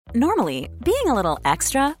Normally, being a little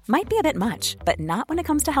extra might be a bit much, but not when it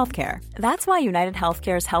comes to healthcare. That's why United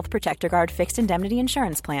Healthcare's Health Protector Guard fixed indemnity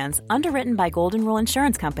insurance plans, underwritten by Golden Rule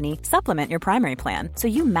Insurance Company, supplement your primary plan so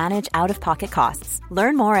you manage out-of-pocket costs.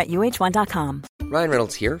 Learn more at uh1.com. Ryan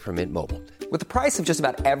Reynolds here from Mint Mobile. With the price of just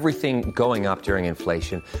about everything going up during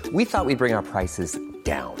inflation, we thought we'd bring our prices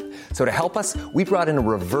down. So to help us, we brought in a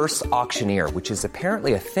reverse auctioneer, which is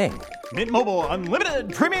apparently a thing. Mint Mobile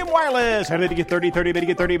Unlimited Premium Wireless. How to get 30, 30, bit to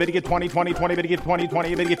get 30, bit to get 20, 20, 20, bit to get 20,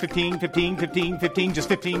 20, bit to get 15, 15, 15, 15, just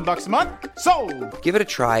 $15 a month? Sold! Give it a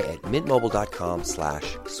try at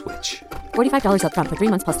mintmobile.com/switch. $45 up front for 3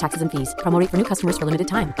 months plus taxes and fees. Promo rate for new customers for limited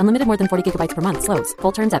time. Unlimited more than 40 gigabytes per month. Slows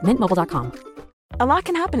full terms at mintmobile.com. A lot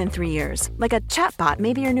can happen in 3 years, like a chatbot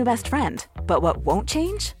may be your new best friend. But what won't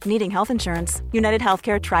change? Needing health insurance. United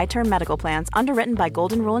Healthcare Tri-Term Medical Plans, underwritten by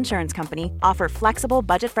Golden Rule Insurance Company, offer flexible,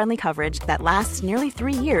 budget-friendly coverage that lasts nearly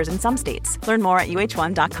 3 years in some states. Learn more at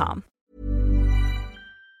uh1.com.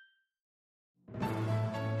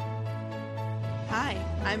 Hi,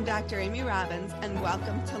 I'm Dr. Amy Robbins, and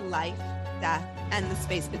welcome to Life, Death, and the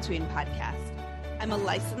Space Between podcast. I'm a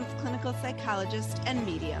licensed clinical psychologist and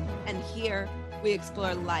medium, and here we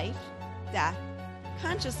explore life, death,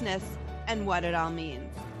 consciousness, and what it all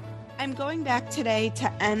means. I'm going back today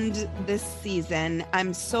to end this season.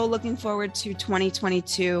 I'm so looking forward to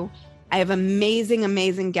 2022. I have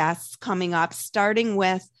amazing guests coming up, starting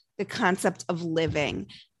with the concept of living.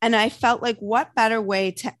 And I felt like what better way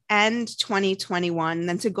to end 2021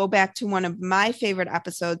 than to go back to one of my favorite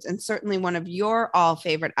episodes, and certainly one of your all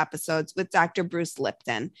favorite episodes, with Dr. Bruce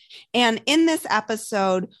Lipton. And in this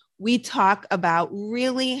episode, we talk about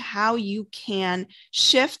really how you can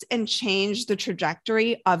shift and change the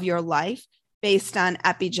trajectory of your life based on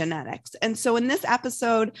epigenetics. And so in this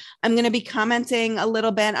episode, I'm going to be commenting a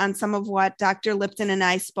little bit on some of what Dr. Lipton and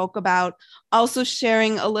I spoke about, also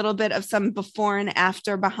sharing a little bit of some before and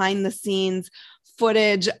after behind the scenes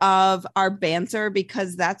footage of our banter,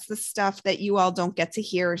 because that's the stuff that you all don't get to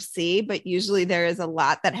hear or see, but usually there is a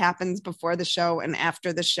lot that happens before the show and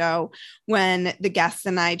after the show when the guests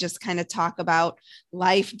and I just kind of talk about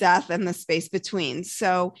life, death, and the space between.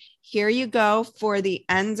 So here you go for the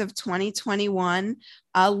end of 2021,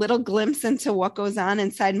 a little glimpse into what goes on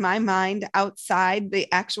inside my mind outside the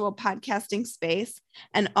actual podcasting space,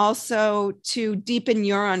 and also to deepen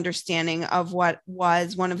your understanding of what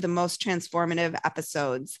was one of the most transformative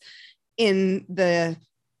episodes in the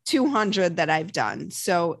 200 that I've done.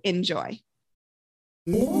 So enjoy.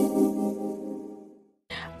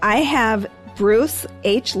 I have Bruce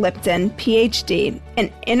H. Lipton, PhD,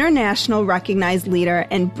 an international recognized leader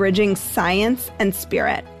in bridging science and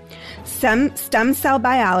spirit. Stem cell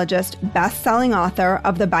biologist, best-selling author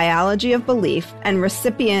of The Biology of Belief, and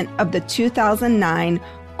recipient of the 2009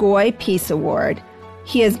 Goy Peace Award.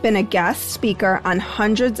 He has been a guest speaker on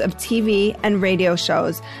hundreds of TV and radio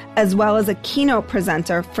shows, as well as a keynote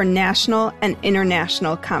presenter for national and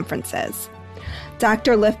international conferences.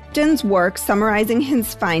 Dr. Lipton's work summarizing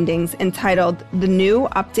his findings, entitled The New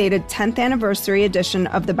Updated 10th Anniversary Edition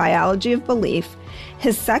of The Biology of Belief,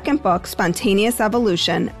 his second book, Spontaneous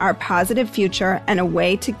Evolution, Our Positive Future and a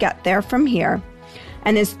Way to Get There From Here,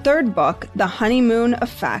 and his third book, The Honeymoon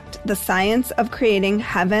Effect, The Science of Creating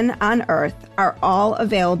Heaven on Earth, are all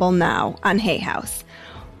available now on Hay House.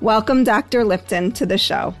 Welcome, Dr. Lipton, to the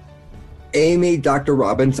show. Amy, Dr.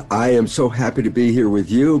 Robbins, I am so happy to be here with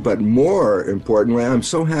you, but more importantly, I'm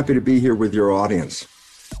so happy to be here with your audience.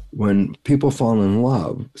 When people fall in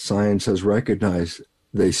love, science has recognized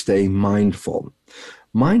they stay mindful.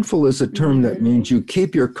 Mindful is a term that means you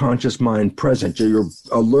keep your conscious mind present. You're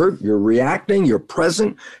alert, you're reacting, you're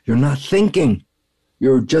present, you're not thinking.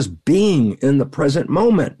 You're just being in the present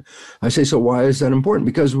moment. I say, so why is that important?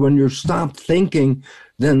 Because when you stop thinking,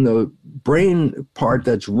 then the brain part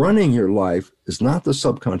that's running your life is not the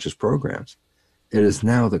subconscious programs. It is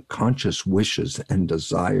now the conscious wishes and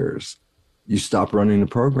desires. You stop running the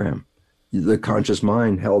program. The conscious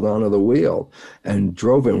mind held onto the wheel and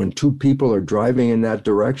drove it. When two people are driving in that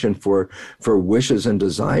direction for wishes and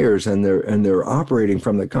desires, and they're operating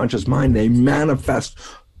from the conscious mind, they manifest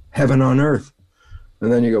heaven on earth.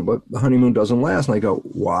 And then you go, but the honeymoon doesn't last. And I go,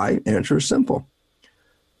 why? Answer is simple.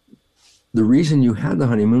 The reason you had the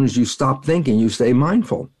honeymoon is you stop thinking, you stay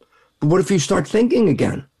mindful. But what if you start thinking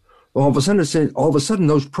again? Well, all of a sudden,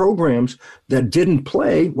 those programs that didn't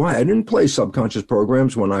play, why? I didn't play subconscious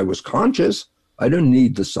programs when I was conscious. I didn't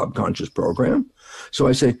need the subconscious program. So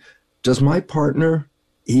I say, does my partner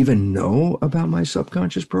even know about my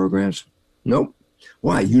subconscious programs? Nope.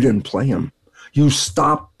 Why? You didn't play them. You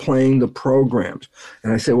stopped playing the programs.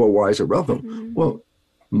 And I say, well, why is it relevant? Well,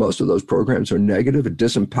 Most of those programs are negative and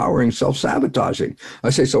disempowering, self-sabotaging. I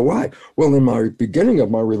say, so why? Well, in my beginning of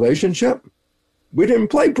my relationship, we didn't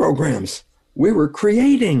play programs. We were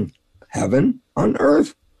creating heaven on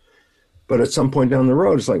earth. But at some point down the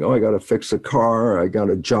road, it's like, oh, I got to fix a car. I got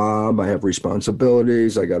a job. I have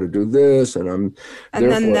responsibilities. I got to do this. And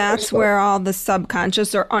then that's where all the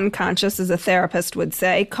subconscious or unconscious, as a therapist would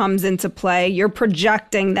say, comes into play. You're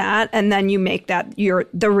projecting that, and then you make that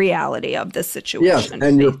the reality of the situation. Yes,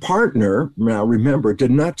 and your partner, now remember,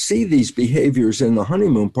 did not see these behaviors in the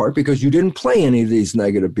honeymoon part because you didn't play any of these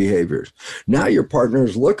negative behaviors. Now your partner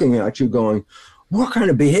is looking at you going, what kind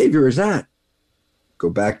of behavior is that? Go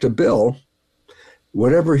back to Bill.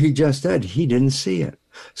 Whatever he just said, he didn't see it.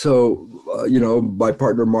 So, my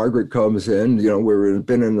partner Margaret comes in, we've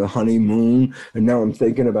been in the honeymoon, and now I'm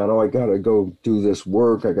thinking about, I got to go do this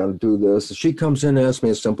work. I got to do this. She comes in and asks me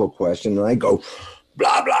a simple question, and I go,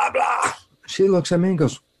 blah, blah, blah. She looks at me and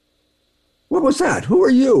goes, what was that? Who are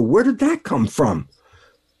you? Where did that come from?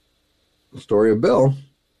 The story of Bill.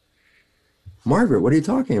 Margaret, what are you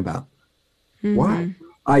talking about? Mm-hmm. Why?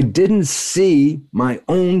 I didn't see my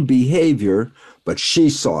own behavior, but she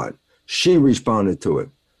saw it. She responded to it.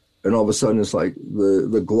 And all of a sudden, it's like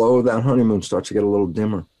the glow of that honeymoon starts to get a little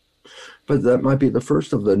dimmer. But that might be the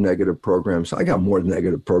first of the negative programs. I got more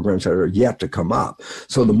negative programs that are yet to come up.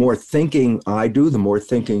 So the more thinking I do, the more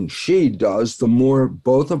thinking she does, the more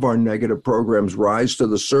both of our negative programs rise to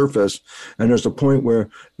the surface. And there's a point where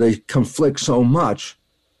they conflict so much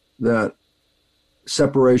that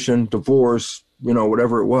separation, divorce,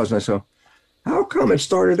 whatever it was. And I said, how come it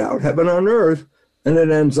started out heaven on earth and it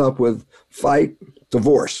ends up with fight,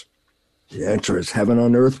 divorce? The answer is heaven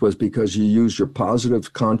on earth was because you used your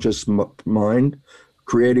positive conscious mind,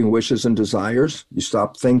 creating wishes and desires. You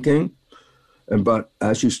stopped thinking. But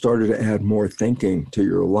as you started to add more thinking to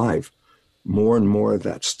your life, more and more of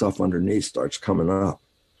that stuff underneath starts coming up.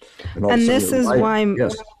 And this is why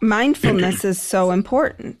mindfulness is so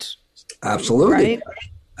important. Absolutely.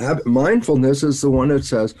 Right? Mindfulness is the one that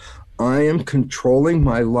says, I am controlling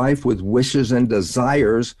my life with wishes and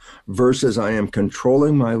desires versus I am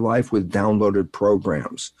controlling my life with downloaded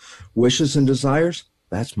programs. Wishes and desires,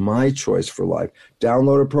 that's my choice for life.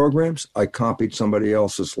 Downloaded programs, I copied somebody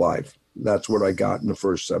else's life. That's what I got in the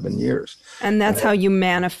first 7 years. And that's how you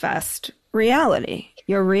manifest reality,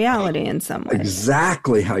 your reality in some way.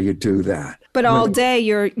 Exactly how you do that. But all day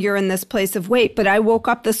you're in this place of, wait, but I woke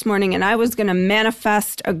up this morning and I was going to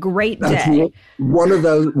manifest a great day. One of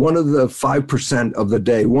the 5% of the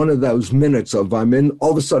day, one of those minutes of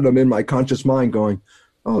all of a sudden I'm in my conscious mind going,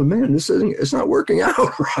 oh man, it's not working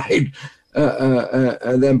out right.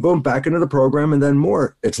 And then boom, back into the program and then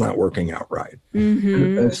more, it's not working out right.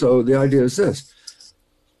 Mm-hmm. And so the idea is this,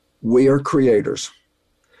 we are creators.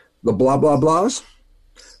 The blah, blah, blahs,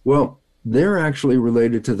 well, they're actually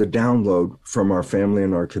related to the download from our family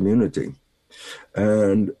and our community.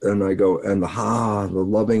 And I go, and the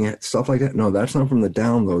loving, stuff like that. No, that's not from the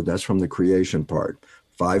download. That's from the creation part.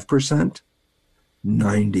 5%,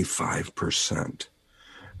 95%.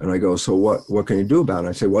 And I go, so what can you do about it?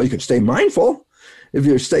 I say, well, you can stay mindful. If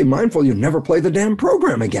you stay mindful, you'll never play the damn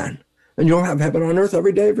program again. And you'll have heaven on earth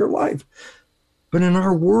every day of your life. But in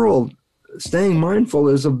our world, staying mindful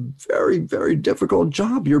is a very, very difficult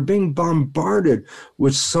job. You're being bombarded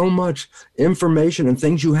with so much information and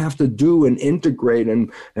things you have to do and integrate and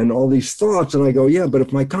all these thoughts. And I go, yeah, but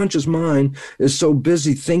if my conscious mind is so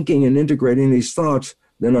busy thinking and integrating these thoughts,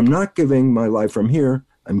 then I'm not giving my life from here.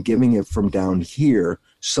 I'm giving it from down here,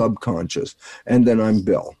 subconscious. And then I'm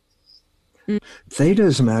Bill. Theta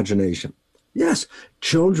is imagination. Yes,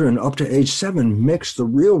 children up to age 7 mix the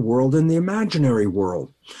real world and the imaginary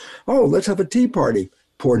world. Oh, let's have a tea party.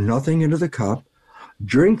 Pour nothing into the cup,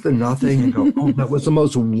 drink the nothing, and go, oh, that was the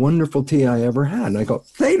most wonderful tea I ever had. And I go,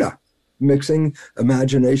 theta, mixing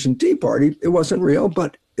imagination tea party. It wasn't real,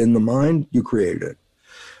 but in the mind, you created it.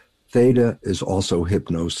 Theta is also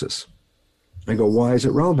hypnosis. I go, why is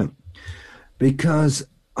it relevant? Because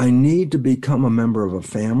I need to become a member of a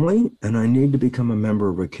family and I need to become a member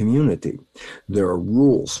of a community. There are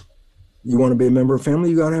rules. You want to be a member of a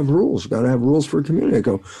family, you got to have rules. You got to have rules for a community. I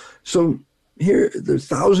go, so here, there's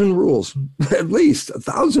 1,000 rules, at least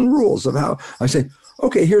 1,000 rules of how I say,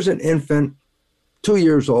 okay, here's an infant, 2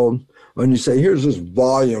 years old. And you say, here's this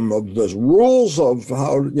volume of this rules of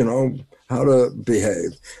how to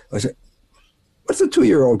behave. I say, what's a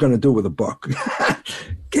 2-year-old going to do with a book?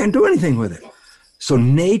 Can't do anything with it. So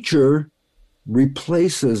nature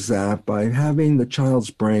replaces that by having the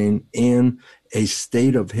child's brain in a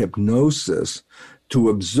state of hypnosis to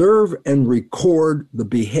observe and record the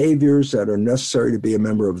behaviors that are necessary to be a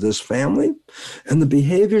member of this family and the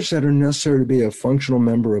behaviors that are necessary to be a functional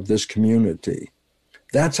member of this community.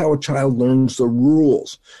 That's how a child learns the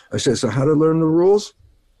rules. I say, so how to learn the rules?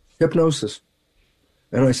 Hypnosis.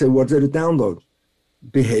 And I say, what did it download?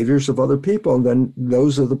 Behaviors of other people. And then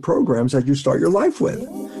those are the programs that you start your life with.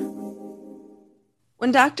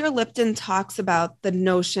 When Dr. Lipton talks about the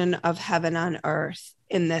notion of heaven on earth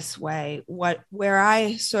in this way, where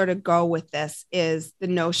I sort of go with this is the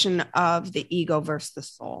notion of the ego versus the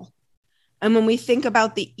soul. And when we think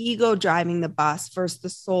about the ego driving the bus versus the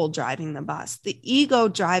soul driving the bus, the ego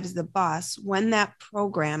drives the bus when that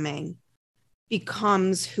programming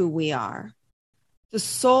becomes who we are. The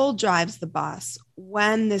soul drives the bus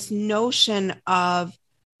when this notion of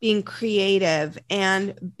being creative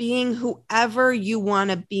and being whoever you want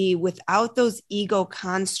to be without those ego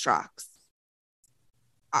constructs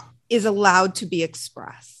is allowed to be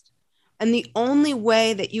expressed. And the only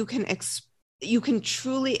way that you can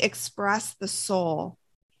truly express the soul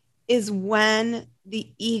is when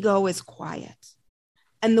the ego is quiet.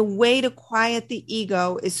 And the way to quiet the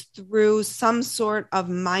ego is through some sort of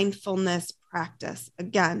mindfulness practice.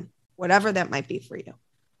 Again, whatever that might be for you.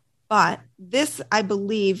 But this, I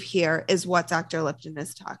believe here, is what Dr. Lipton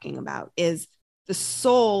is talking about, is the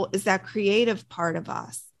soul is that creative part of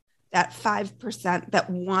us, that 5% that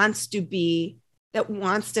wants to be, that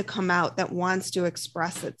wants to come out, that wants to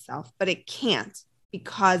express itself, but it can't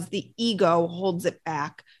because the ego holds it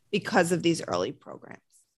back because of these early programs.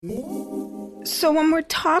 So when we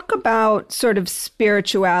talk about sort of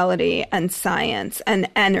spirituality and science and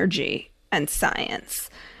energy and science,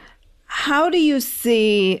 how do you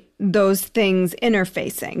see those things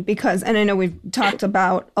interfacing? Because, and I know we've talked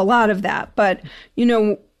about a lot of that, but, you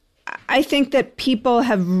know, I think that people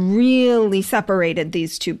have really separated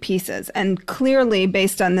these two pieces. And clearly,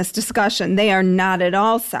 based on this discussion, they are not at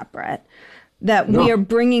all separate. That we are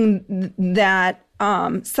bringing that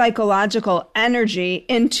psychological energy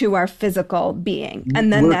into our physical being.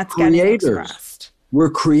 And then that's getting expressed. We're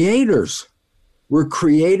creators. We're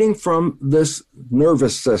creating from this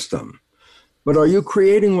nervous system. But are you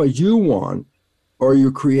creating what you want, or are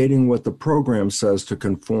you creating what the program says to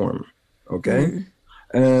conform? Okay?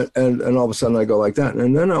 And all of a sudden I go like that.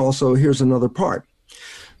 And then also, here's another part.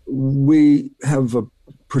 We have a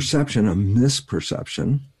perception, a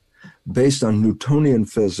misperception, based on Newtonian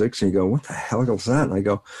physics. And you go, what the hell is that? And I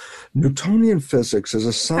go, Newtonian physics is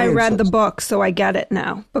a science. I read the book, so I get it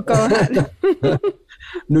now. But go ahead.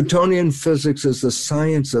 Newtonian physics is the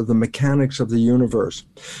science of the mechanics of the universe.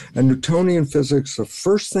 And Newtonian physics, the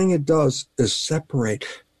first thing it does is separate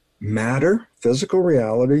matter, physical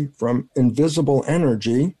reality, from invisible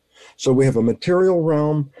energy. So we have a material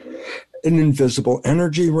realm, an invisible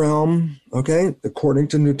energy realm, okay, according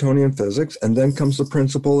to Newtonian physics. And then comes the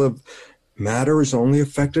principle of matter is only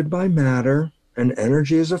affected by matter, and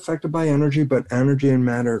energy is affected by energy, but energy and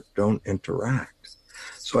matter don't interact.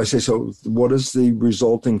 So I say, so what does the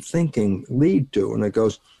resulting thinking lead to? And it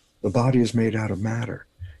goes, the body is made out of matter.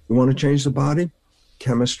 You want to change the body?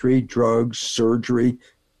 Chemistry, drugs, surgery,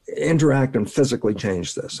 interact and physically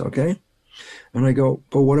change this, okay? And I go,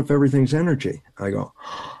 but what if everything's energy? I go,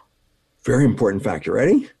 very important fact. You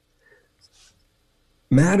ready?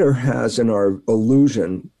 Matter has in our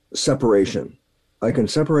illusion separation. I can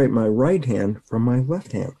separate my right hand from my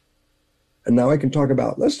left hand. And now I can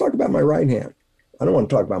let's talk about my right hand. I don't want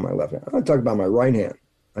to talk about my left hand. I want to talk about my right hand.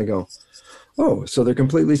 I go, oh, so they're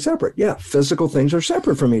completely separate. Yeah, physical things are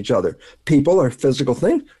separate from each other. People are physical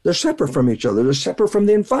things. They're separate from each other. They're separate from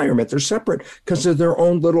the environment. They're separate because they're their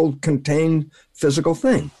own little contained physical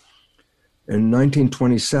thing. In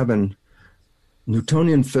 1927,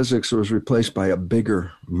 Newtonian physics was replaced by a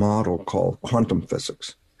bigger model called quantum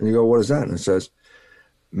physics. And you go, what is that? And it says,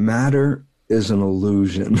 matter is an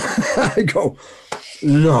illusion. I go,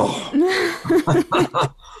 no.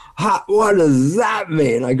 What does that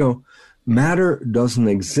mean? I go, matter doesn't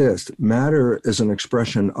exist. Matter is an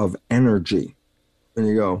expression of energy. And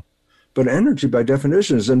you go, but energy by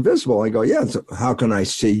definition is invisible. I go, yeah, so how can I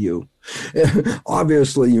see you?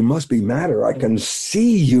 Obviously, you must be matter. I can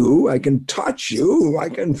see you. I can touch you.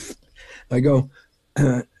 I go,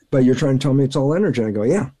 but you're trying to tell me it's all energy. I go,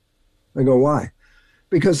 yeah. I go, why?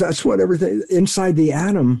 Because that's what everything inside the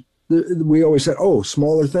atom. We always said, oh,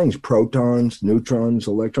 smaller things, protons, neutrons,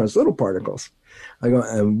 electrons, little particles. I go,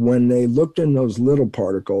 and when they looked in those little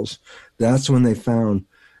particles, that's when they found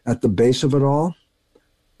at the base of it all,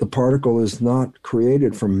 the particle is not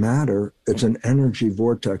created from matter. It's an energy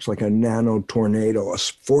vortex, like a nano tornado, a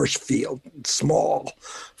force field, small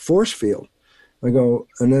force field. I go,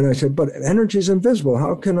 and then I said, but energy is invisible.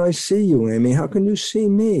 How can I see you, Amy? How can you see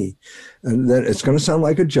me? And then it's going to sound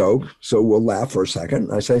like a joke, so we'll laugh for a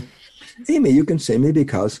second. I say, Amy, you can see me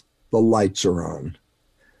because the lights are on.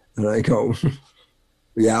 And I go,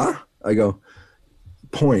 yeah? I go,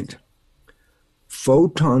 point.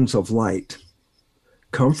 Photons of light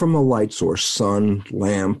come from a light source, sun,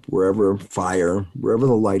 lamp, wherever, fire, wherever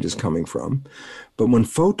the light is coming from. But when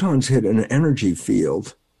photons hit an energy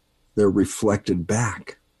field, they're reflected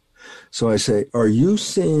back. So I say, are you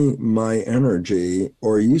seeing my energy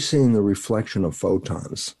or are you seeing the reflection of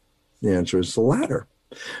photons? The answer is the latter,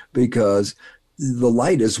 because the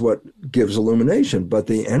light is what gives illumination, but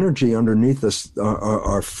the energy underneath this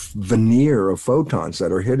are veneer of photons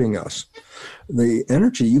that are hitting us. The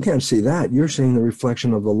energy, you can't see that. You're seeing the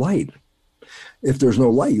reflection of the light. If there's no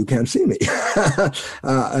light, you can't see me.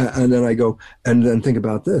 And then I go, and then think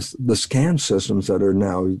about this. The scan systems that are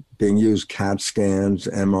now being used, CAT scans,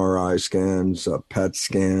 MRI scans, PET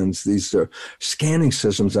scans, these are scanning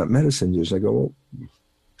systems that medicine uses. I go, well,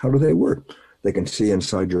 how do they work? They can see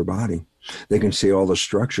inside your body. They can see all the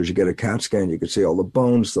structures. You get a CAT scan, you can see all the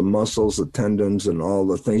bones, the muscles, the tendons, and all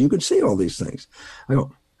the things. You can see all these things. I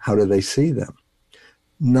go, how do they see them?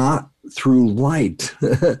 Not through light.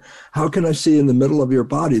 How can I see in the middle of your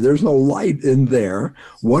body? There's no light in there.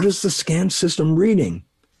 What is the scan system reading?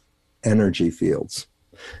 Energy fields.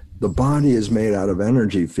 The body is made out of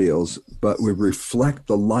energy fields, but we reflect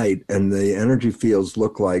the light, and the energy fields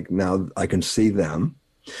look like, now I can see them.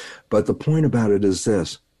 But the point about it is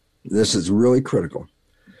this. This is really critical.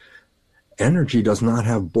 Energy does not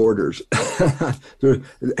have borders.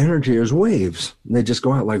 Energy is waves. They just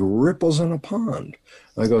go out like ripples in a pond.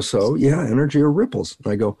 I go, so yeah, energy are ripples.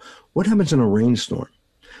 I go, what happens in a rainstorm?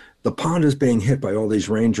 The pond is being hit by all these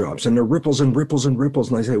raindrops, and they're ripples and ripples and ripples.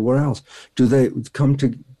 And I say, what else? Do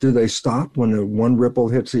they stop when one ripple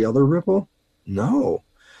hits the other ripple? No.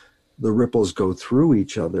 The ripples go through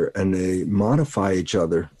each other and they modify each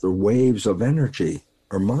other. The waves of energy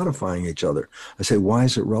are modifying each other. I say, why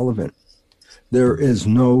is it relevant? There is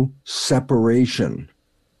no separation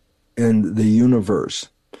in the universe.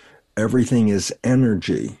 Everything is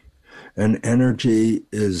energy, and energy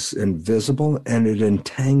is invisible, and it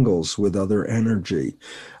entangles with other energy.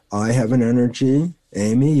 I have an energy.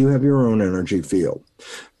 Amy, you have your own energy field.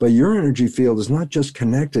 But your energy field is not just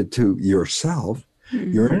connected to yourself.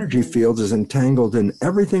 Mm-hmm. Your energy field is entangled in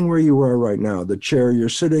everything where you are right now. The chair you're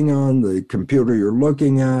sitting on, the computer you're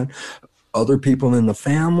looking at, other people in the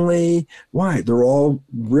family. Why? They're all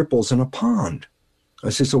ripples in a pond. I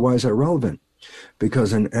say, so why is that relevant?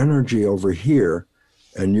 Because an energy over here,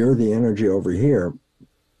 and you're the energy over here,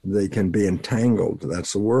 they can be entangled.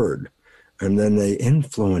 That's the word. And then they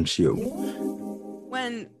influence you.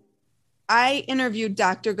 When I interviewed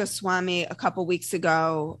Dr. Goswami a couple weeks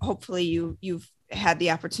ago, hopefully you've had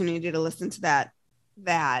the opportunity to listen to that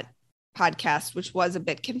podcast, which was a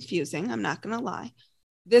bit confusing. I'm not going to lie.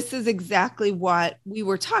 This is exactly what we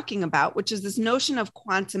were talking about, which is this notion of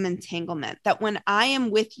quantum entanglement, that when I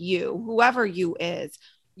am with you, whoever you is,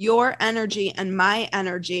 your energy and my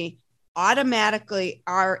energy automatically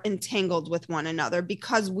are entangled with one another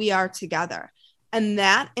because we are together. And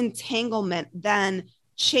that entanglement then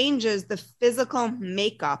changes the physical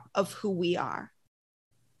makeup of who we are.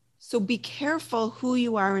 So be careful who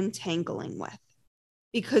you are entangling with,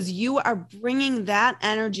 because you are bringing that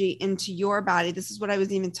energy into your body. This is what I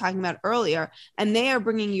was even talking about earlier. And they are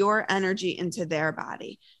bringing your energy into their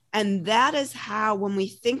body. And that is how, when we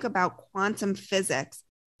think about quantum physics,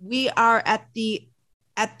 we are at the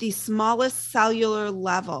smallest cellular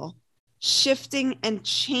level, shifting and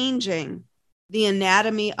changing the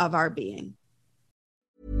anatomy of our being.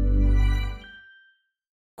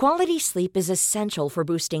 Quality sleep is essential for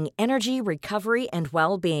boosting energy, recovery, and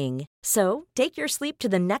well-being. So, take your sleep to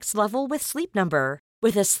the next level with Sleep Number.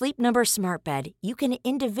 With a Sleep Number smart bed, you can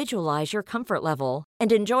individualize your comfort level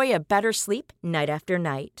and enjoy a better sleep night after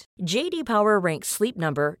night. J.D. Power ranks Sleep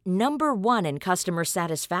Number number 1 in customer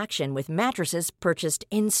satisfaction with mattresses purchased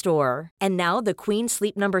in-store. And now the Queen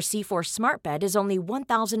Sleep Number C4 smart bed is only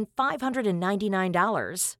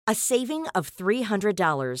 $1,599, a saving of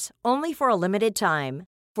 $300, only for a limited time.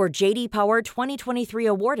 For J.D. Power 2023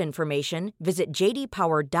 award information, visit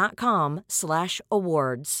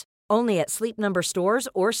jdpower.com/awards. Only at Sleep Number stores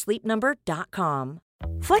or sleepnumber.com.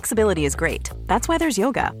 Flexibility is great. That's why there's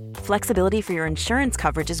yoga. Flexibility for your insurance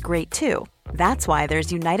coverage is great too. That's why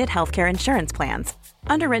there's United Healthcare Insurance Plans.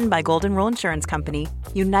 Underwritten by Golden Rule Insurance Company,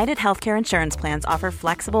 United Healthcare Insurance Plans offer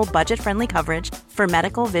flexible, budget-friendly coverage for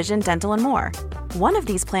medical, vision, dental, and more. One of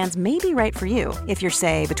these plans may be right for you if you're,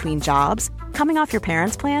 say, between jobs, coming off your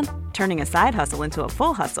parents' plan, turning a side hustle into a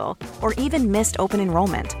full hustle, or even missed open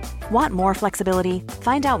enrollment. Want more flexibility?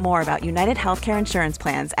 Find out more about United Healthcare Insurance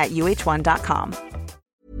Plans at uh1.com.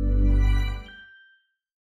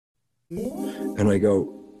 And I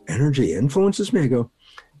go, energy influences me? I go,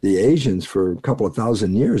 the Asians for a couple of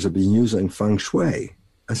thousand years have been using feng shui.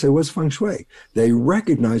 I say, what's feng shui? They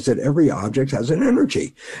recognize that every object has an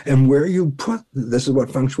energy. And where you put, this is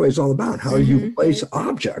what feng shui is all about, how you place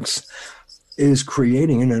objects is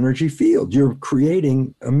creating an energy field. You're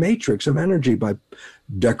creating a matrix of energy by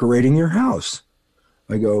decorating your house.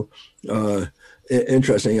 I go,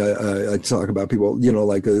 interesting. I talk about people,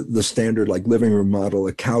 like the standard, like living room model,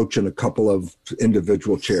 a couch and a couple of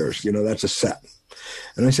individual chairs, that's a set.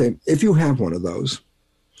 And I say, if you have one of those,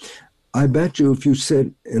 I bet you if you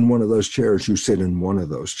sit in one of those chairs, you sit in one of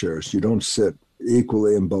those chairs. You don't sit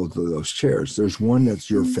equally in both of those chairs. There's one that's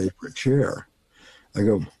your favorite chair. I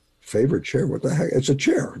go, favorite chair? What the heck? It's a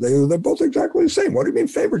chair. They're both exactly the same. What do you mean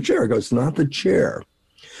favorite chair? I go, it's not the chair.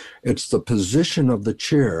 It's the position of the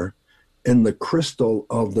chair in the crystal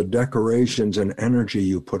of the decorations and energy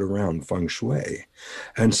you put around feng shui.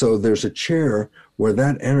 And so there's a chair where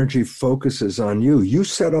that energy focuses on you. You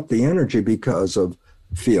set up the energy because of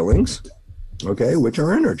feelings, okay, which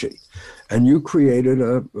are energy. And you created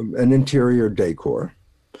an interior decor.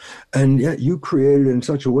 And yet you created it in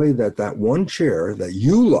such a way that that one chair that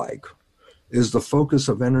you like is the focus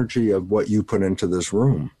of energy of what you put into this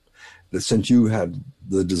room. That since you had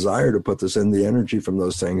the desire to put this in, the energy from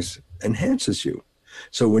those things enhances you.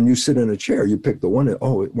 So when you sit in a chair, you pick the one that,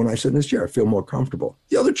 when I sit in this chair, I feel more comfortable.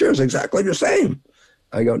 The other chair is exactly the same.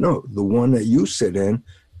 I go, no, the one that you sit in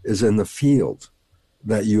is in the field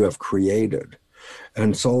that you have created.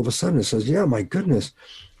 And so all of a sudden it says, yeah, my goodness,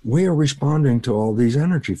 we are responding to all these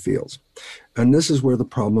energy fields. And this is where the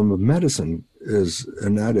problem of medicine is,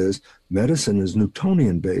 and that is medicine is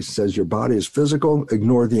Newtonian based. It says your body is physical,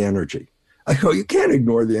 ignore the energy. I go, you can't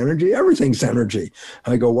ignore the energy. Everything's energy.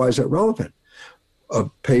 I go, why is that relevant? A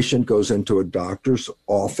patient goes into a doctor's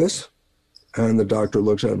office and the doctor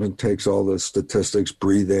looks at him and takes all the statistics,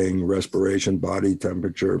 breathing, respiration, body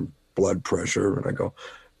temperature, blood pressure. And I go,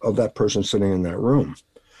 of that person sitting in that room.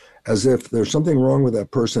 As if there's something wrong with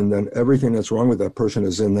that person, then everything that's wrong with that person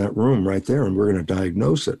is in that room right there, and we're going to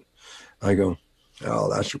diagnose it. I go,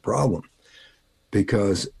 oh, that's your problem,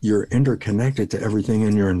 because you're interconnected to everything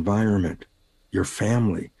in your environment, your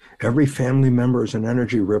family. Every family member is an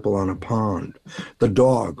energy ripple on a pond. The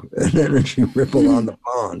dog, an energy ripple on the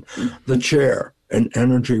pond. The chair, an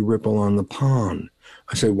energy ripple on the pond.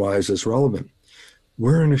 I say, why is this relevant?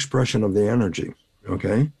 We're an expression of the energy,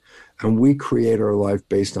 okay? And we create our life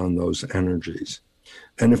based on those energies.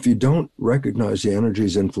 And if you don't recognize the energy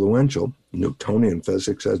is influential, Newtonian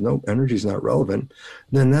physics says, no, energy is not relevant,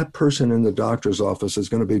 then that person in the doctor's office is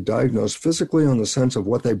going to be diagnosed physically on the sense of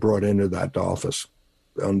what they brought into that office,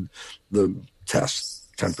 on the tests,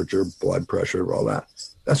 temperature, blood pressure, all that.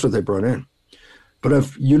 That's what they brought in. But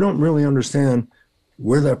if you don't really understand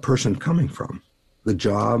where that person's coming from, the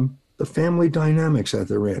job, the family dynamics that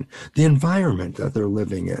they're in, the environment that they're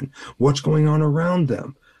living in, what's going on around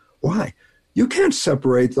them. Why? You can't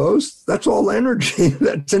separate those. That's all energy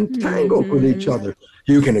that's entangled with each other.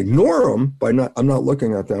 You can ignore them by I'm not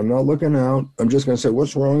looking at them. I'm not looking out. I'm just going to say,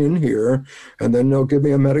 what's wrong in here? And then they'll give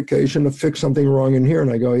me a medication to fix something wrong in here.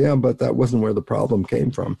 And I go, yeah, but that wasn't where the problem came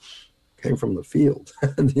from. It came from the field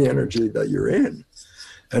and the energy that you're in.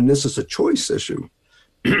 And this is a choice issue.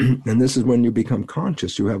 And this is when you become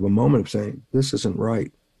conscious. You have a moment of saying, this isn't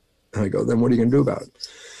right. And I go, then what are you going to do about it?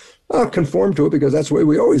 I'll conform to it because that's the way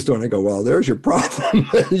we always do it. And I go, well, there's your problem.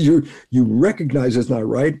 You recognize it's not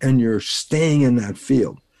right, and you're staying in that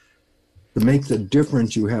field. To make the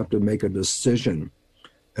difference, you have to make a decision.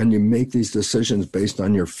 And you make these decisions based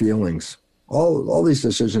on your feelings. All these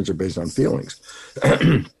decisions are based on feelings.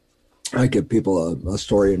 I give people a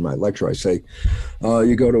story in my lecture. I say,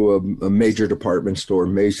 you go to a major department store,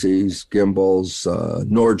 Macy's, Gimbel's,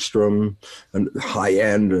 Nordstrom, and high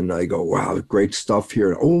end, and I go, wow, great stuff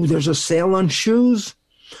here. Oh, there's a sale on shoes.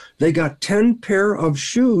 They got 10 pair of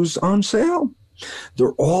shoes on sale.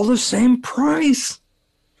 They're all the same price.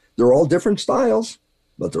 They're all different styles,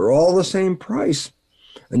 but they're all the same price.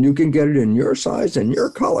 And you can get it in your size and your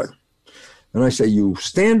color. And I say, you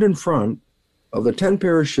stand in front of the 10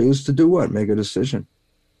 pair of shoes to do what? Make a decision.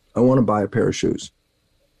 I want to buy a pair of shoes.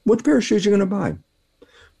 Which pair of shoes are you going to buy?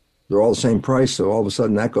 They're all the same price, so all of a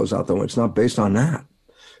sudden that goes out the window. It's not based on that.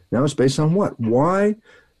 Now it's based on what? Why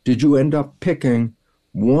did you end up picking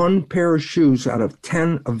one pair of shoes out of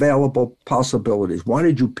 10 available possibilities? Why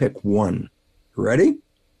did you pick one? Ready?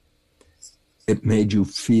 It made you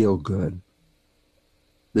feel good.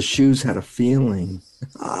 The shoes had a feeling.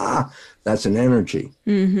 That's an energy.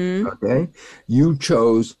 Okay? You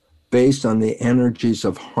chose based on the energies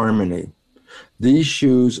of harmony. These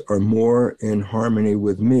shoes are more in harmony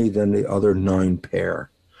with me than the other 9 pair.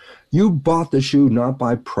 You bought the shoe not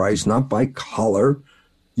by price, not by color.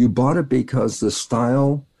 You bought it because the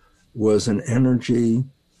style was an energy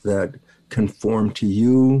that conformed to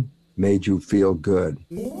you, made you feel good.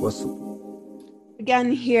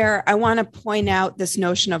 Again, here, I want to point out this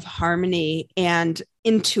notion of harmony and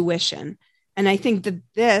intuition. And I think that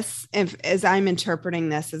this, as I'm interpreting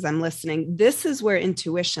this, as I'm listening, this is where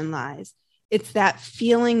intuition lies. It's that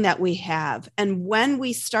feeling that we have. And when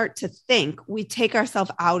we start to think, we take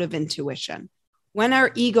ourselves out of intuition. When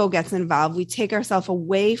our ego gets involved, we take ourselves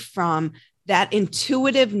away from that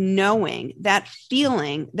intuitive knowing, that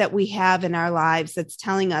feeling that we have in our lives that's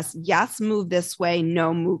telling us, yes, move this way,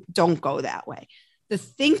 no, move, don't go that way. The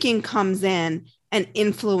thinking comes in and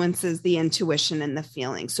influences the intuition and the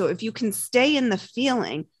feeling. So if you can stay in the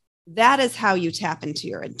feeling, that is how you tap into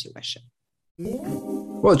your intuition.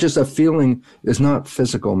 Well, just a feeling is not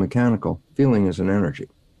physical, mechanical. Feeling is an energy.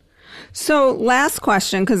 So last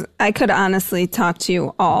question, because I could honestly talk to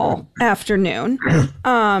you all afternoon,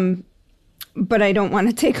 but I don't want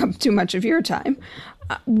to take up too much of your time.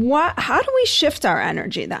 How do we shift our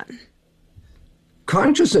energy then?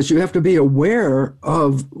 Consciousness, you have to be aware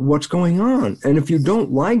of what's going on. And if you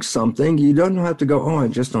don't like something, you don't have to go, I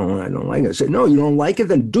don't like it. Say, no, you don't like it,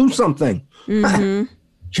 then do something.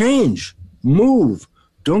 Change, move.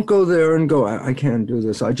 Don't go there and go, I can't do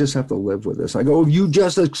this. I just have to live with this. I go, you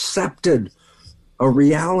just accepted a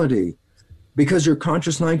reality, because your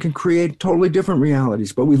conscious mind can create totally different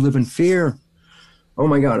realities, but we live in fear. Oh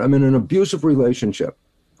my God, I'm in an abusive relationship.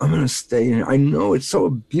 I'm going to stay in. I know it's so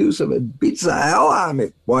abusive. It beats the hell out of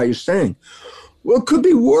me. Why are you staying? Well, it could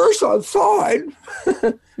be worse outside.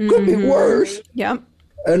 Could be worse. Yep.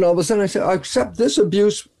 And all of a sudden I say, I accept this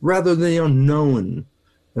abuse rather than the unknown.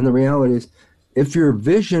 And the reality is, if your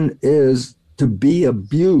vision is to be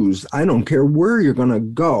abused, I don't care where you're going to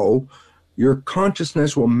go, your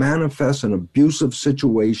consciousness will manifest an abusive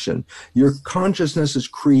situation. Your consciousness is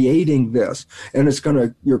creating this, and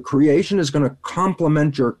your creation is going to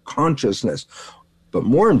complement your consciousness. But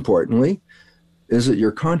more importantly, is it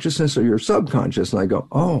your consciousness or your subconscious? And I go,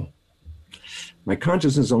 my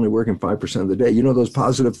consciousness is only working 5% of the day. You know those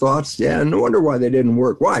positive thoughts? Yeah, no wonder why they didn't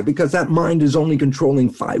work. Why? Because that mind is only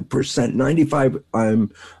controlling 5%. 95,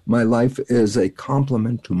 my life is a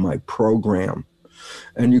complement to my program.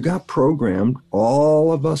 And you got programmed,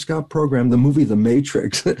 all of us got programmed. The movie The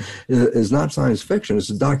Matrix is not science fiction, it's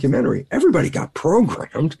a documentary. Everybody got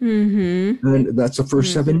programmed. And that's the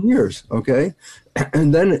first 7 years, okay?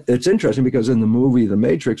 And then it's interesting because in the movie The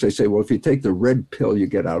Matrix, they say, well, if you take the red pill, you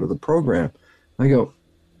get out of the program. I go,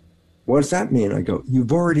 what does that mean? I go,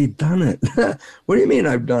 you've already done it. What do you mean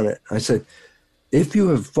I've done it? I said, if you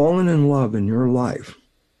have fallen in love in your life,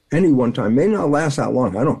 any one time, may not last that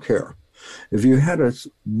long, I don't care. If you had a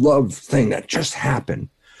love thing that just happened,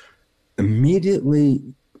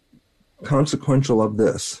 immediately consequential of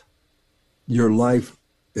this, your life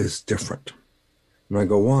is different. And I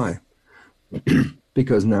go, why?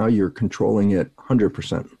 Because now you're controlling it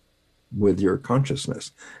 100% with your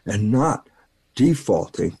consciousness and not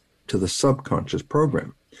defaulting to the subconscious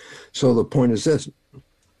program. So the point is this: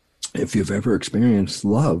 if you've ever experienced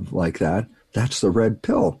love like that, that's the red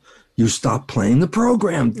pill. You stop playing the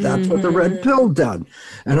program. That's what the red pill did.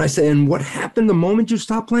 And I say, and what happened the moment you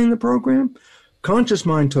stopped playing the program? Conscious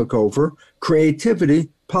mind took over, creativity,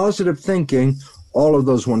 positive thinking, all of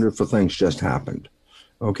those wonderful things just happened.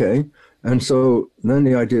 Okay? And so then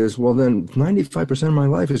the idea is, well, then 95% of my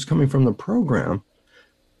life is coming from the program.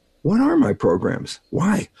 What are my programs?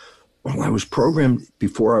 Why? Well, I was programmed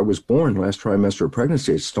before I was born. Last trimester of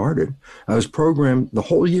pregnancy, it started. I was programmed the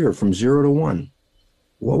whole year from 0 to 1.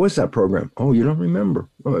 What was that program? Oh, you don't remember.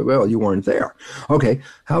 Oh, well, you weren't there. Okay,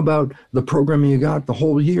 how about the programming you got the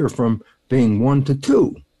whole year from being 1 to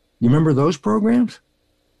 2? You remember those programs?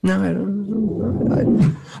 No,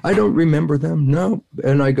 I don't remember them. No.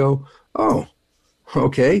 And I go, oh,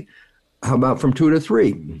 okay. How about from 2 to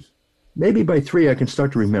 3? Maybe by 3 I can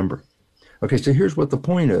start to remember. Okay, so here's what the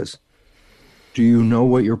point is. Do you know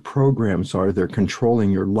what your programs are? They're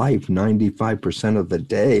controlling your life 95% of the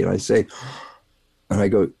day. And I say, and I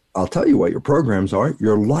go, I'll tell you what your programs are.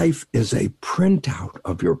 Your life is a printout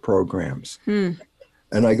of your programs. And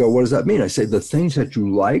I go, what does that mean? I say, the things that you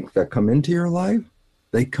like that come into your life,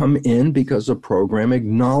 they come in because the program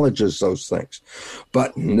acknowledges those things.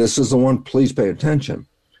 But this is the one, please pay attention.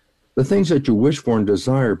 The things that you wish for and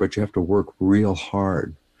desire, but you have to work real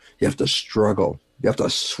hard. You have to struggle. You have to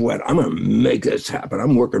sweat. I'm going to make this happen.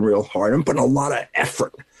 I'm working real hard. I'm putting a lot of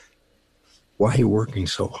effort. Why are you working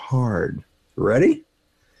so hard? Ready?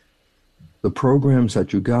 The programs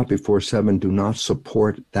that you got before 7 do not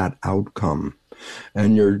support that outcome.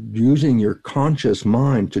 And you're using your conscious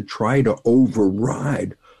mind to try to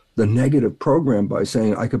override the negative program by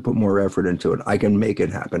saying, I can put more effort into it. I can make it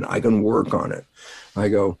happen. I can work on it. I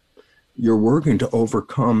go, you're working to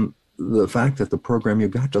overcome the fact that the program you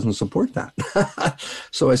got doesn't support that.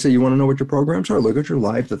 So I say, you want to know what your programs are? Look at your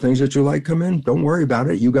life. The things that you like come in. Don't worry about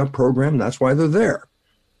it. You got programmed. That's why they're there.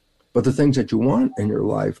 But the things that you want in your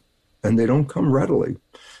life, and they don't come readily,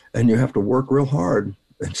 and you have to work real hard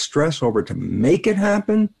and stress over to make it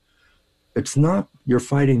happen. It's not you're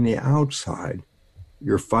fighting the outside.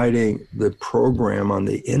 You're fighting the program on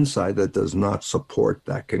the inside that does not support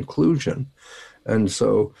that conclusion. And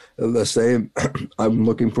so let's say I'm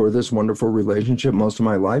looking for this wonderful relationship most of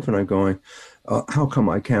my life, and I'm going, how come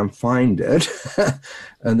I can't find it?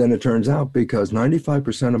 And then it turns out because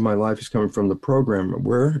 95% of my life is coming from the program.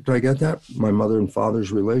 Where did I get that? My mother and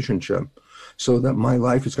father's relationship. So that my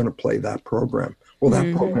life is going to play that program. Well,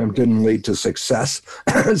 that program didn't lead to success.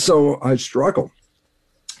 So I struggle.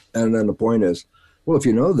 And then the point is, well, if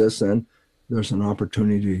you know this, then there's an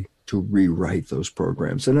opportunity to rewrite those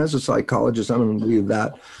programs. And as a psychologist, I'm going to leave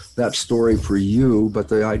that story for you. But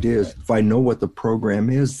the idea is if I know what the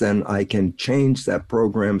program is, then I can change that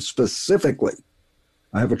program specifically.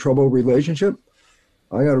 I have a troubled relationship.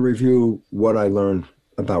 I got to review what I learned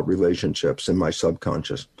about relationships in my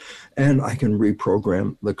subconscious. And I can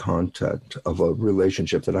reprogram the content of a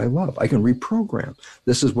relationship that I love. I can reprogram.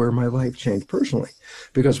 This is where my life changed personally.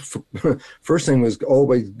 Because first thing was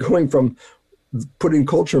always going from putting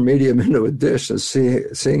culture medium into a dish and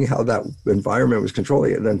seeing how that environment was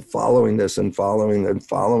controlling it, and then following this and following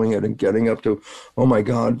it and getting up to, oh my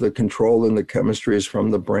God, the control and the chemistry is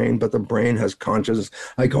from the brain, but the brain has consciousness.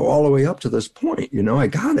 I go all the way up to this point, I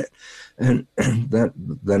got it. And then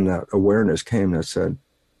that awareness came that said,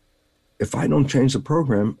 if I don't change the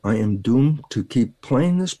program, I am doomed to keep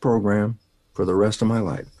playing this program for the rest of my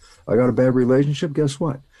life. I got a bad relationship, guess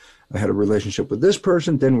what? I had a relationship with this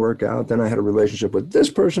person, didn't work out. Then I had a relationship with this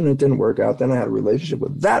person, it didn't work out. Then I had a relationship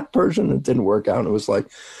with that person, it didn't work out. And it was like,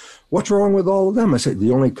 what's wrong with all of them? I said,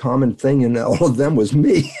 the only common thing in all of them was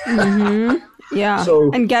me. Yeah.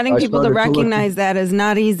 So and getting people to recognize that is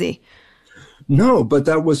not easy. No, but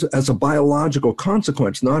that was as a biological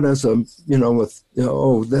consequence, not as a,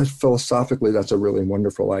 that philosophically, that's a really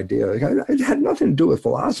wonderful idea. It had nothing to do with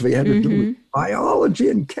philosophy. It had to do with biology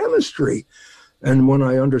and chemistry. And when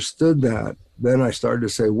I understood that, then I started to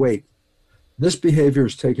say, wait, this behavior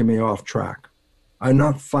is taking me off track. I'm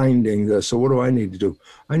not finding this. So what do I need to do?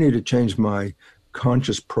 I need to change my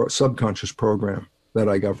subconscious program that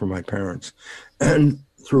I got from my parents. And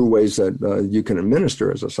through ways that you can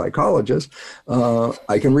administer as a psychologist,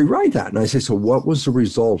 I can rewrite that. And I say, so what was the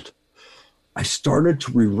result? I started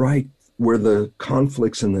to rewrite where the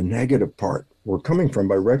conflicts in the negative part were coming from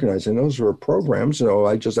by recognizing those were programs. So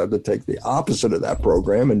I just had to take the opposite of that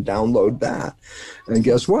program and download that. And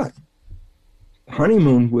guess what?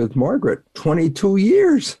 Honeymoon with Margaret, 22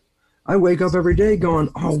 years. I wake up every day going,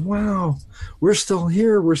 oh, wow, we're still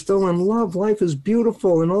here. We're still in love. Life is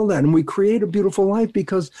beautiful and all that. And we create a beautiful life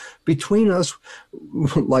because between us,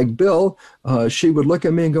 like Bill, she would look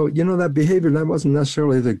at me and go, that behavior, that wasn't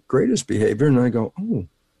necessarily the greatest behavior. And I go, oh,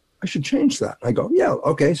 I should change that. I go, yeah,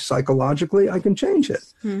 okay, psychologically, I can change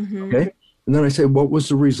it. Okay. And then I say, what was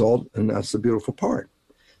the result? And that's the beautiful part.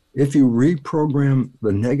 If you reprogram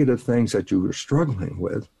the negative things that you were struggling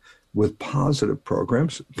with positive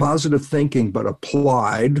programs, positive thinking, but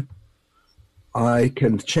applied, I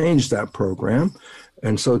can change that program.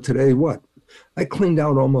 And so today, what? I cleaned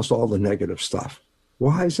out almost all the negative stuff.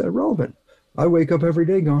 Why is that relevant? I wake up every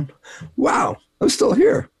day going, wow, I'm still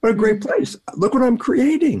here. What a great place. Look what I'm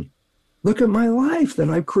creating. Look at my life that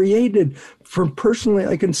I've created. From personally,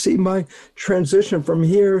 I can see my transition from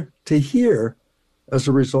here to here as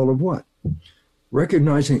a result of what?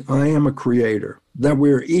 Recognizing I am a creator, that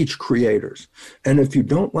we're each creators. And if you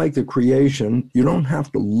don't like the creation, you don't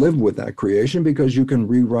have to live with that creation because you can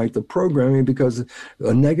rewrite the programming, because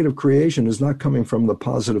a negative creation is not coming from the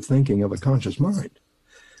positive thinking of a conscious mind.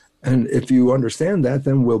 And if you understand that,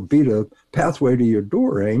 then we'll beat a pathway to your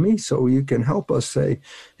door, Amy, so you can help us say,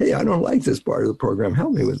 hey, I don't like this part of the program.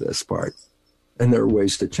 Help me with this part. And there are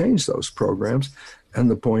ways to change those programs.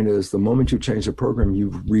 And the point is, the moment you change the program,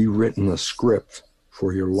 you've rewritten the script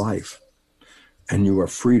for your life. And you are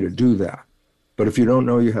free to do that. But if you don't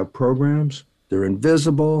know you have programs, They're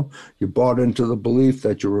invisible. You bought into the belief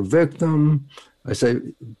that you're a victim. I say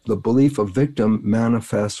the belief of victim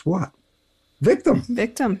manifests what? Victim.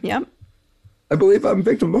 Victim, yep. I believe I'm a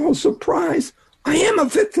victim. Oh, surprise. I am a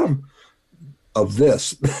victim of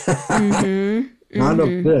this. Not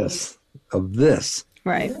of this, of this.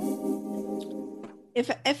 Right.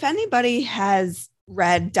 If anybody has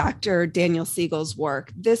read Dr. Daniel Siegel's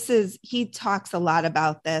work, he talks a lot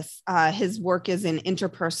about this. His work is in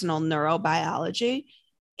interpersonal neurobiology.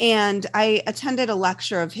 And I attended a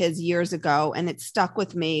lecture of his years ago, and it stuck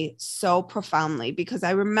with me so profoundly because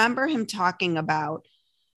I remember him talking about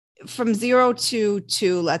from 0 to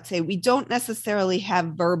 2, let's say, we don't necessarily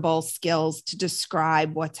have verbal skills to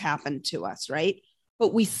describe what's happened to us, right?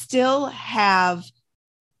 But we still have,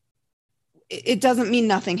 it doesn't mean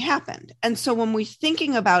nothing happened. And so when we're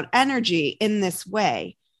thinking about energy in this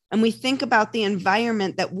way, and we think about the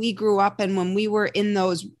environment that we grew up in when we were in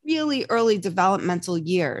those really early developmental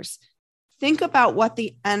years, think about what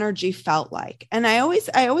the energy felt like. And I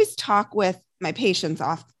always talk with my patients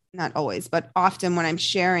not always, but often when I'm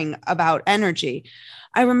sharing about energy.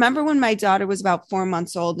 I remember when my daughter was about 4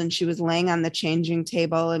 months old and she was laying on the changing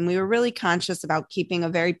table, and we were really conscious about keeping a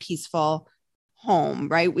very peaceful home,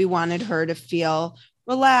 right? We wanted her to feel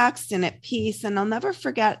relaxed and at peace. And I'll never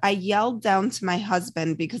forget, I yelled down to my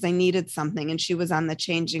husband because I needed something, and she was on the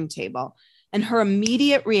changing table. And her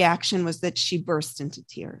immediate reaction was that she burst into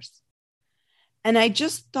tears. And I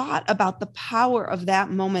just thought about the power of that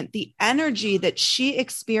moment. The energy that she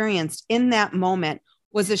experienced in that moment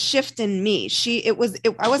was a shift in me.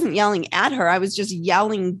 I wasn't yelling at her. I was just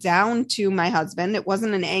yelling down to my husband. It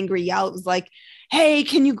wasn't an angry yell. It was like, hey,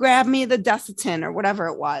 can you grab me the Desitin or whatever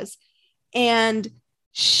it was? And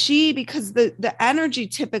she, because the energy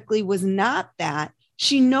typically was not that,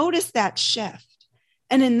 she noticed that shift.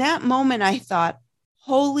 And in that moment, I thought,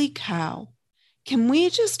 holy cow. Can we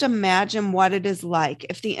just imagine what it is like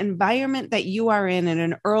if the environment that you are in at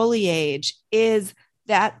an early age is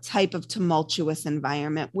that type of tumultuous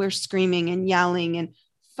environment where screaming and yelling and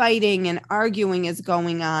fighting and arguing is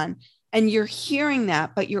going on, and you're hearing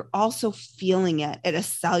that, but you're also feeling it at a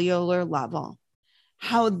cellular level,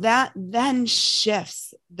 how that then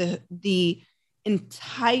shifts the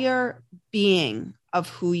entire being of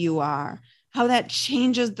who you are, how that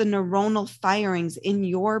changes the neuronal firings in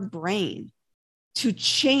your brain to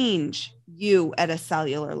change you at a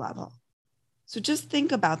cellular level. So just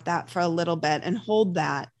think about that for a little bit and hold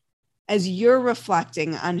that as you're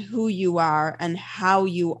reflecting on who you are and how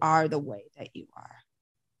you are the way that you are.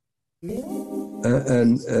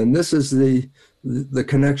 And this is the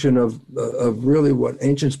connection of really what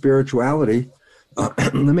ancient spirituality.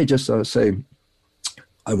 Let me just say,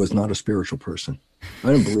 I was not a spiritual person.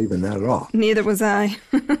 I didn't believe in that at all. Neither was I.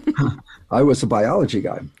 I was a biology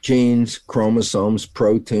guy. Genes, chromosomes,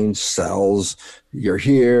 proteins, cells. You're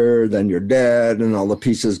here, then you're dead, and all the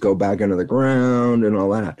pieces go back into the ground and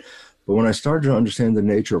all that. But when I started to understand the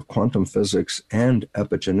nature of quantum physics and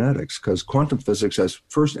epigenetics, because quantum physics has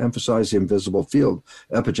first emphasized the invisible field,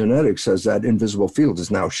 epigenetics says that invisible field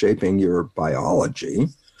is now shaping your biology.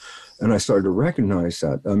 And I started to recognize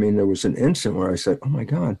that. I mean, there was an instant where I said, oh my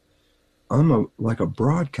God, I'm like a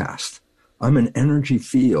broadcast. I'm an energy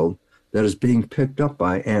field that is being picked up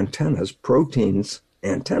by antennas, proteins,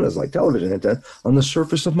 antennas like television antennas on the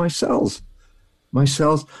surface of my cells. My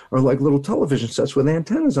cells are like little television sets with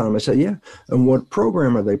antennas on them. I said, yeah. And what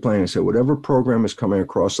program are they playing? I said, whatever program is coming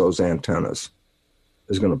across those antennas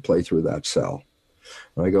is going to play through that cell.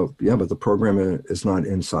 And I go, yeah, but the program is not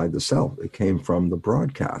inside the cell. It came from the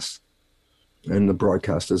broadcast. And the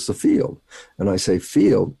broadcast is the field. And I say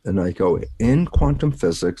field, and I go, in quantum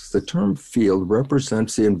physics, the term field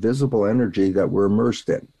represents the invisible energy that we're immersed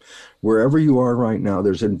in. Wherever you are right now,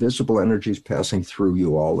 there's invisible energies passing through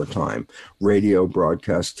you all the time. Radio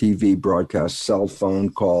broadcast, TV broadcast, cell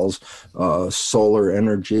phone calls, solar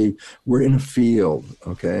energy. We're in a field,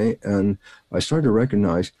 okay? And I started to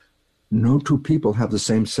recognize no two people have the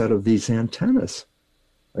same set of these antennas.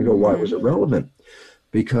 I go, why was it relevant?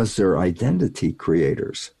 Because they're identity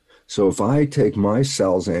creators. So if I take my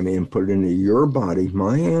cells, Amy, and put it into your body,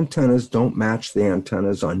 my antennas don't match the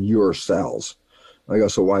antennas on your cells. I go,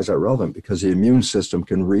 so why is that relevant? Because the immune system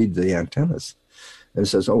can read the antennas. And it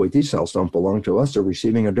says, oh, wait, these cells don't belong to us. They're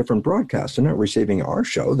receiving a different broadcast. They're not receiving our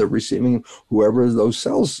show. They're receiving whoever those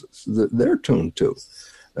cells they're tuned to.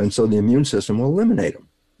 And so the immune system will eliminate them,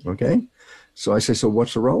 okay? So I say, so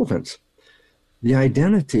what's the relevance? The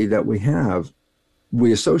identity that we have,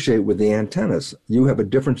 we associate with the antennas. You have a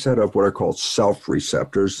different set of what are called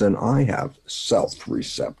self-receptors than I have.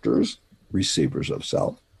 Self-receptors, receivers of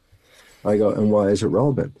self. I go, and why is it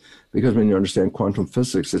relevant? Because when you understand quantum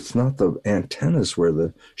physics, it's not the antennas where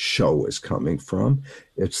the show is coming from.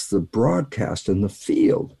 It's the broadcast in the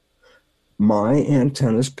field. My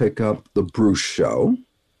antennas pick up the Bruce show.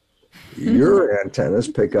 Your antennas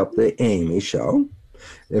pick up the Amy show.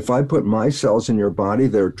 If I put my cells in your body,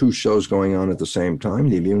 there are two shows going on at the same time.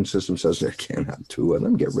 The immune system says they can't have two of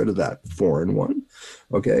them. Get rid of that foreign one.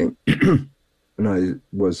 Okay. And I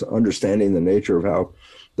was understanding the nature of how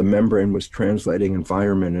the membrane was translating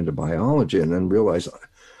environment into biology, and then realized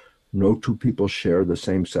no two people share the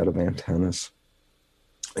same set of antennas.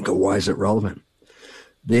 I go, why is it relevant?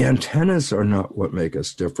 The antennas are not what make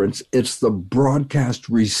us different. It's the broadcast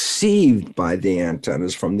received by the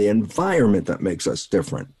antennas from the environment that makes us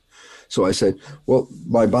different. So I said, well,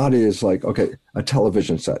 my body is like, okay, a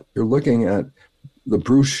television set. You're looking at the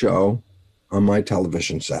Bruce show on my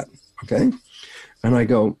television set, okay? And I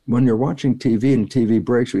go, when you're watching TV and TV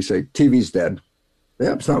breaks, we say, TV's dead.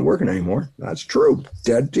 Yep, it's not working anymore. That's true.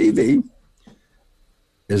 Dead TV.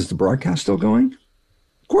 Is the broadcast still going?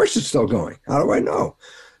 Of course it's still going. How do I know?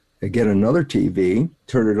 I get another TV,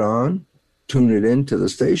 turn it on, tune it into the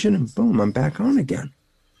station, and boom, I'm back on again.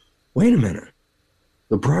 Wait a minute.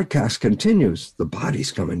 The broadcast continues. The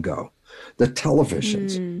bodies come and go. The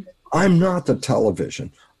televisions. I'm not the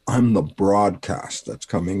television. I'm the broadcast that's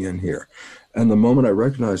coming in here. And the moment I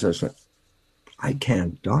recognized, I said, I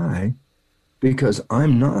can't die because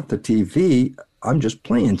I'm not the TV. I'm just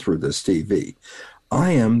playing through this TV.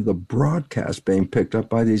 I am the broadcast being picked up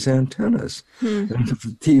by these antennas. And if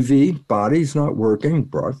the TV body's not working,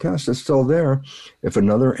 broadcast is still there. If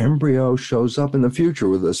another embryo shows up in the future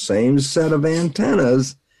with the same set of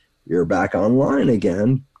antennas, you're back online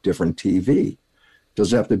again, different TV.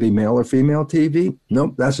 Does it have to be male or female TV?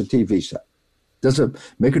 Nope, that's a TV set. Does it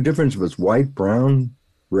make a difference if it's white, brown,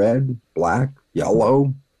 red, black,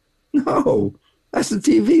 yellow? No, that's the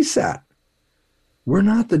TV set. We're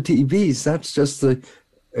not the TVs. That's just the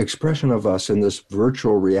expression of us in this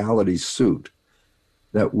virtual reality suit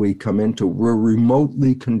that we come into. We're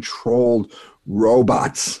remotely controlled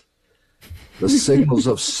robots. The signals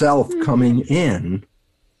of self coming in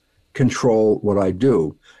control what I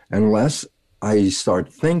do, unless I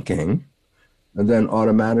start thinking. And then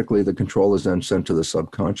automatically the control is then sent to the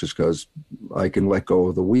subconscious because I can let go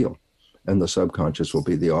of the wheel and the subconscious will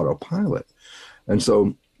be the autopilot. And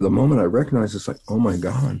so the moment I recognize it's like, oh my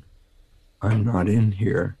God, I'm not in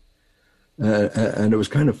here. And it was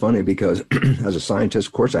kind of funny because as a scientist,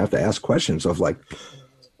 of course, I have to ask questions of like,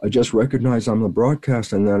 I just recognize I'm the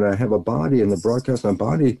broadcast and then I have a body and the broadcast and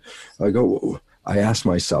body. I ask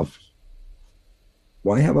myself,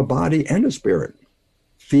 why have a body and a spirit?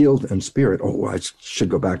 Field and spirit. Oh, I should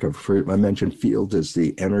go back. I mentioned field is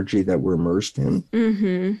the energy that we're immersed in.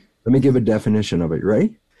 Let me give a definition of it,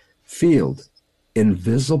 right? Field,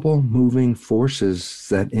 invisible moving forces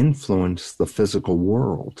that influence the physical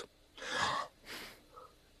world.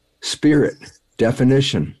 Spirit,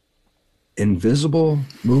 definition, invisible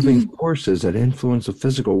moving forces that influence the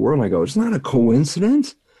physical world. I go, it's not a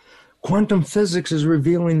coincidence. Quantum physics is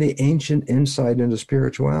revealing the ancient insight into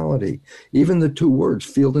spirituality. Even the two words,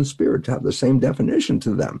 field and spirit, have the same definition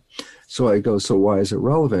to them. So I go, so why is it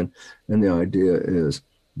relevant? And the idea is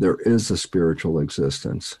there is a spiritual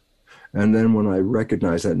existence. And then when I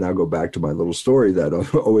recognize that, now go back to my little story that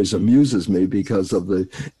always amuses me because of the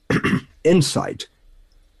insight.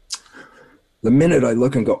 The minute I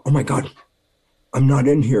look and go, oh my God, I'm not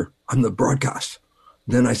in here. I'm the broadcast.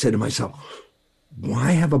 Then I say to myself,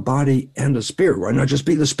 why have a body and a spirit? Why not just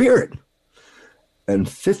be the spirit? And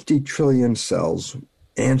 50 trillion cells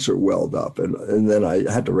answer welled up. And then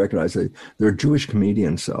I had to recognize that they're Jewish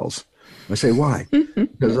comedian cells. I say, why?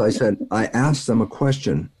 Because I asked them a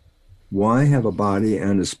question. Why have a body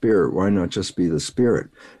and a spirit? Why not just be the spirit?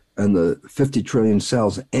 And the 50 trillion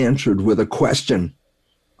cells answered with a question.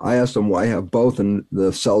 I asked them why have both, and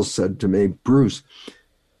the cells said to me, Bruce,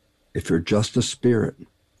 if you're just a spirit,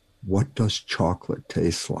 what does chocolate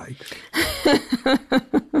taste like?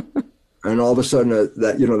 And all of a sudden,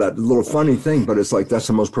 that little funny thing, but it's like that's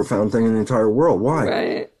the most profound thing in the entire world. Why?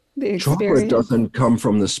 Right. Chocolate doesn't come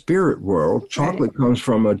from the spirit world. Chocolate comes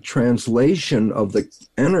from a translation of the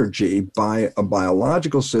energy by a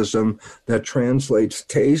biological system that translates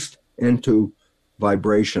taste into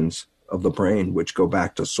vibrations of the brain, which go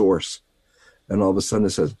back to source. And all of a sudden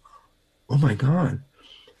it says, oh my God,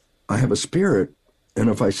 I have a spirit. And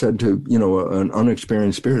if I said to, an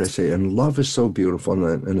unexperienced spirit, I say, and love is so beautiful.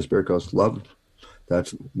 And the spirit goes, love,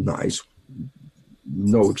 that's nice.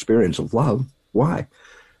 No experience of love. Why?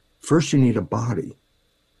 First, you need a body.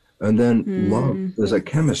 And then love is a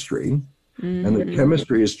chemistry. And the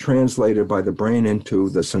chemistry is translated by the brain into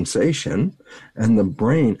the sensation. And the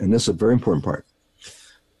brain, and this is a very important part,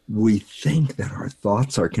 we think that our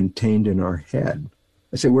thoughts are contained in our head.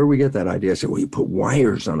 I say, where do we get that idea? I said, well, you put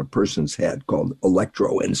wires on a person's head called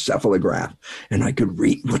electroencephalograph, and I could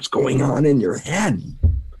read what's going on in your head.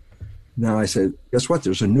 Now I said, guess what?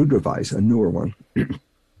 There's a new device, a newer one,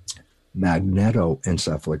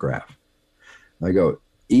 magnetoencephalograph. I go,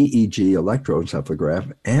 EEG, electroencephalograph,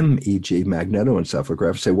 MEG,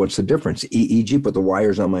 magnetoencephalograph. Say, what's the difference? EEG, put the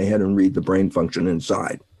wires on my head and read the brain function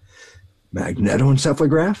inside.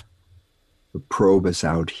 Magnetoencephalograph, the probe is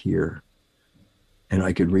out here, and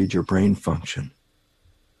I could read your brain function.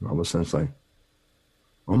 And all of a sudden it's like,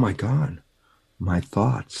 oh my God, my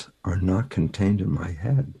thoughts are not contained in my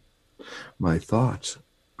head. My thoughts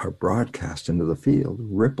are broadcast into the field,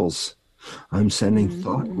 ripples. I'm sending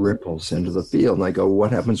thought ripples into the field. And I go,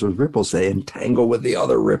 what happens with ripples? They entangle with the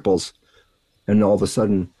other ripples. And all of a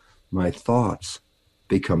sudden, my thoughts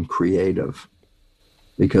become creative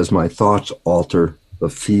because my thoughts alter the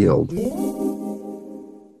field.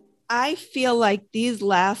 I feel like these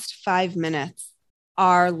last 5 minutes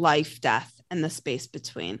are life, death, and the space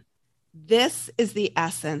between. This is the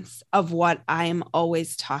essence of what I am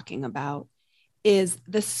always talking about, is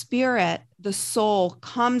the spirit, the soul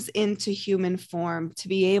comes into human form to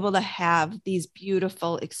be able to have these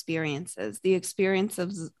beautiful experiences, the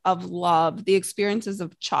experiences of love, the experiences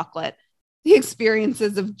of chocolate, the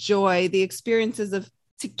experiences of joy, the experiences of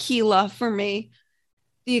tequila for me,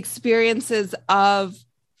 the experiences of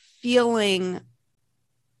feeling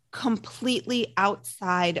completely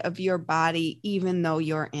outside of your body, even though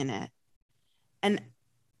you're in it. And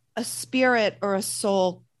a spirit or a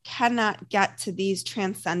soul cannot get to these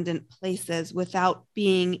transcendent places without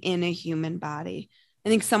being in a human body. I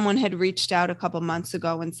think someone had reached out a couple months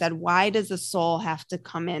ago and said, why does a soul have to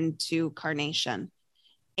come into carnation?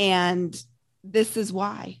 And this is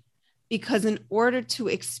why. Because in order to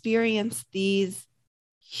experience these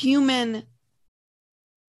human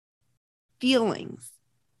feelings,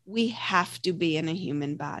 we have to be in a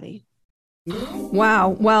human body. Wow.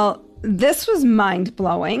 Well, this was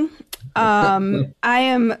mind-blowing. I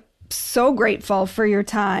am so grateful for your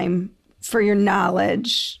time, for your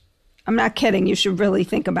knowledge. I'm not kidding. You should really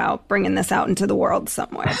think about bringing this out into the world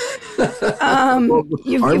somewhere.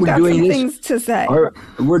 You've got some things to say.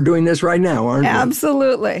 We're doing this right now, aren't we?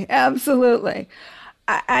 Absolutely. Absolutely.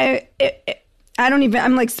 I don't even,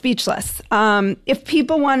 I'm like speechless. If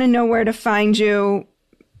people want to know where to find you,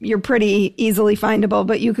 you're pretty easily findable,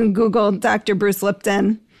 but you can Google Dr. Bruce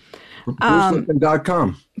Lipton.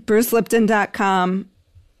 BruceLipton.com. BruceLipton.com.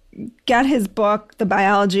 Get his book, The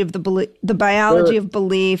Biology of of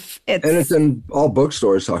Belief. And it's in all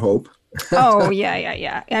bookstores, I hope. Oh,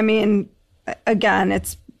 yeah. I mean, again,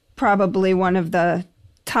 it's probably one of the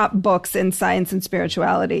top books in science and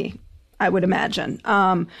spirituality, I would imagine.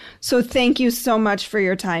 So thank you so much for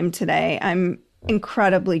your time today. I'm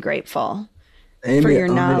incredibly grateful for your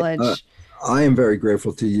knowledge. I am very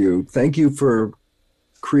grateful to you. Thank you for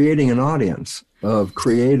creating an audience of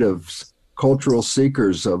creatives, cultural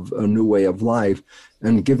seekers of a new way of life,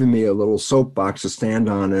 and giving me a little soapbox to stand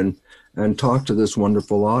on and talk to this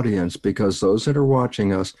wonderful audience, because those that are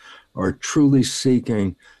watching us are truly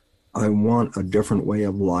seeking, I want a different way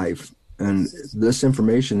of life. And this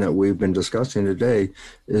information that we've been discussing today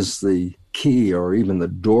is the key, or even the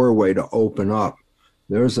doorway to open up.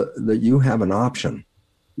 That you have an option.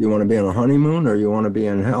 You want to be on a honeymoon or you want to be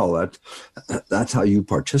in hell. That's how you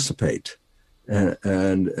participate. And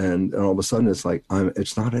all of a sudden it's like,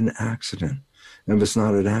 it's not an accident. And if it's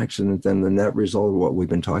not an accident, then the net result of what we've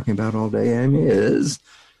been talking about all day, Amy, is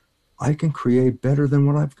I can create better than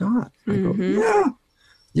what I've got. I go, yeah,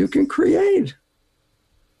 you can create.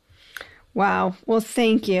 Wow. Well,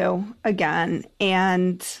 thank you again.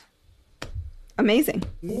 And amazing.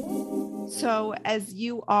 So as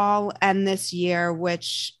you all end this year,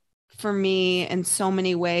 which for me in so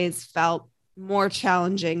many ways felt more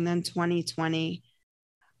challenging than 2020,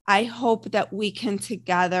 I hope that we can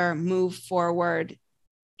together move forward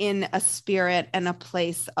in a spirit and a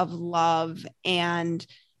place of love and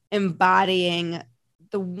embodying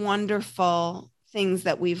the wonderful things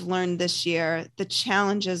that we've learned this year, the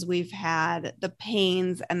challenges we've had, the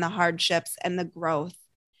pains and the hardships and the growth,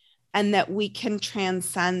 and that we can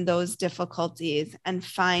transcend those difficulties and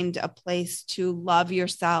find a place to love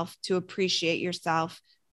yourself, to appreciate yourself,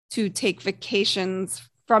 to take vacations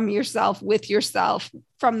from yourself, with yourself,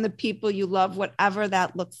 from the people you love, whatever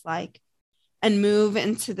that looks like, and move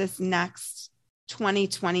into this next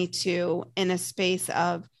 2022 in a space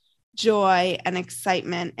of joy and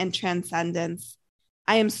excitement and transcendence.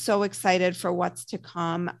 I am so excited for what's to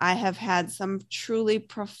come. I have had some truly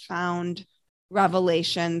profound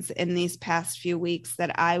revelations in these past few weeks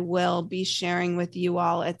that I will be sharing with you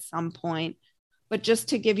all at some point. But just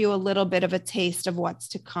to give you a little bit of a taste of what's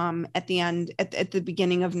to come at the end, at the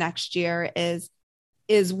beginning of next year is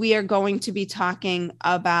we are going to be talking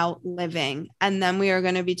about living, and then we are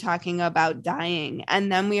going to be talking about dying,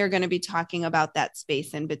 and then we are going to be talking about that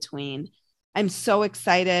space in between. I'm so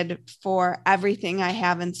excited for everything I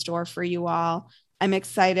have in store for you all. I'm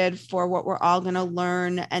excited for what we're all going to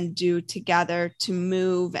learn and do together to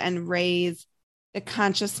move and raise the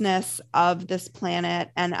consciousness of this planet.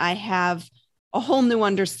 And I have a whole new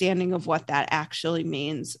understanding of what that actually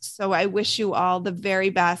means. So I wish you all the very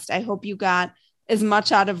best. I hope you got as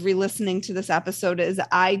much out of re-listening to this episode as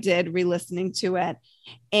I did re-listening to it,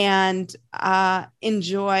 and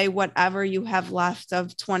enjoy whatever you have left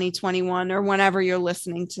of 2021 or whenever you're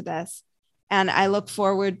listening to this. And I look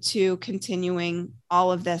forward to continuing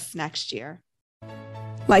all of this next year.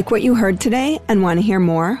 Like what you heard today and want to hear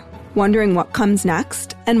more? Wondering what comes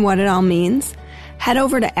next and what it all means? Head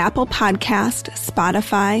over to Apple Podcast,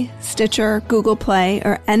 Spotify, Stitcher, Google Play,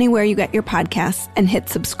 or anywhere you get your podcasts and hit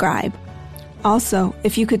subscribe. Also,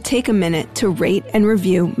 if you could take a minute to rate and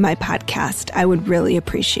review my podcast, I would really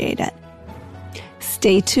appreciate it.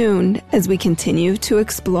 Stay tuned as we continue to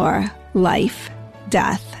explore life,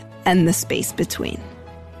 death, and the space between.